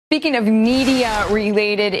Speaking of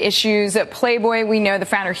media-related issues, Playboy, we know the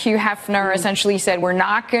founder Hugh Hefner essentially said we're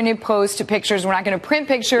not going to post pictures, we're not going to print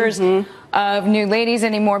pictures of nude ladies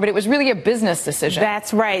anymore, but it was really a business decision.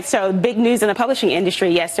 That's right. So big news in the publishing industry.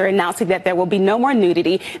 Yes, they're announcing that there will be no more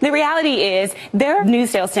nudity. The reality is their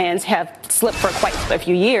news sales stands have slipped for quite a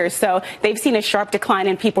few years. So they've seen a sharp decline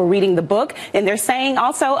in people reading the book. And they're saying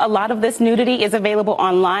also a lot of this nudity is available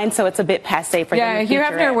online. So it's a bit passe for them. Yeah, Hugh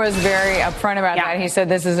Hefner was very upfront about that. He said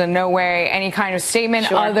this is in no way any kind of statement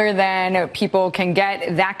other than people can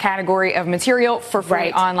get that category of material for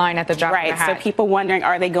free online at the drop of a hat. So people wondering,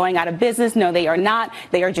 are they going out of business? No, they are not.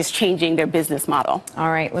 They are just changing their business model.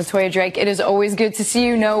 All right, LaToya Drake, it is always good to see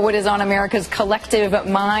you know what is on America's collective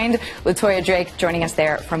mind. LaToya Drake joining us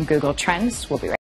there from Google Trends. We'll be right back.